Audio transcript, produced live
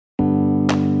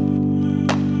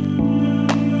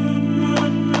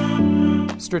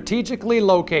strategically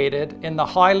located in the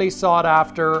highly sought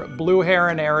after Blue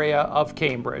Heron area of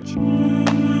Cambridge.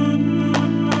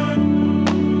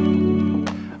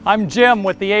 I'm Jim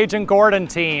with the Agent Gordon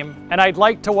team, and I'd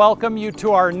like to welcome you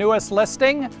to our newest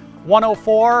listing,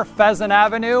 104 Pheasant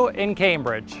Avenue in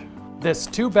Cambridge. This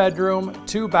 2-bedroom,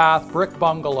 2-bath brick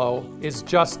bungalow is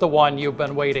just the one you've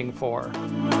been waiting for.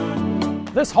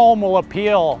 This home will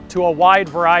appeal to a wide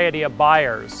variety of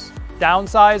buyers,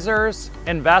 downsizers,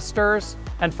 investors,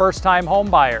 and first-time home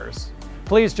buyers.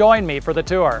 Please join me for the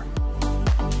tour.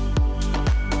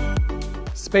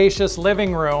 Spacious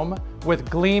living room with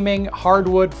gleaming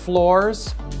hardwood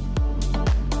floors,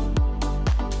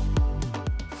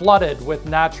 flooded with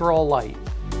natural light.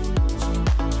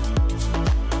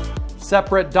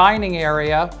 Separate dining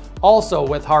area, also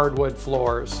with hardwood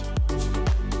floors.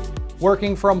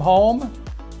 Working from home,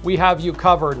 we have you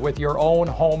covered with your own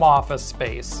home office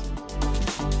space.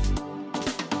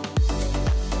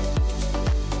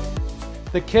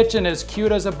 The kitchen is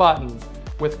cute as a button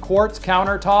with quartz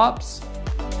countertops,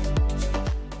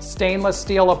 stainless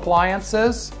steel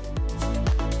appliances,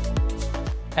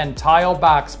 and tile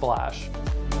backsplash.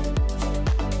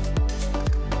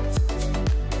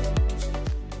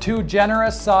 2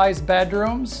 generous sized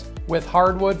bedrooms with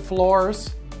hardwood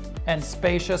floors and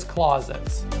spacious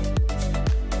closets.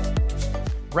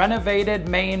 Renovated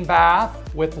main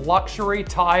bath with luxury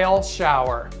tile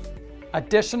shower.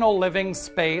 Additional living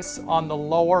space on the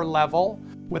lower level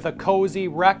with a cozy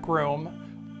rec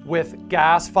room with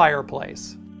gas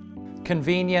fireplace.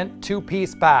 Convenient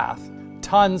 2-piece bath,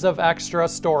 tons of extra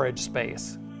storage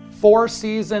space.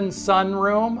 4-season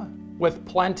sunroom with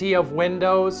plenty of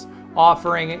windows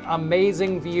offering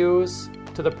amazing views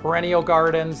to the perennial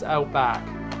gardens out back.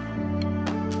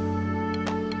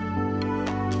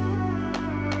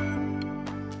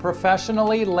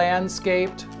 Professionally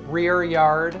landscaped rear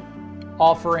yard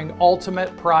offering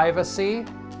ultimate privacy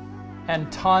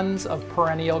and tons of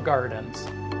perennial gardens.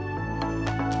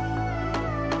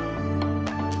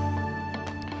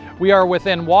 We are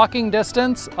within walking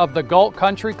distance of the Galt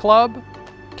Country Club,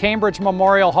 Cambridge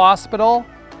Memorial Hospital,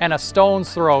 and a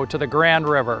stone's throw to the Grand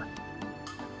River.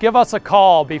 Give us a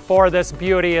call before this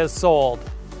beauty is sold.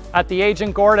 At the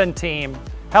Agent Gordon team,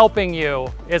 helping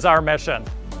you is our mission.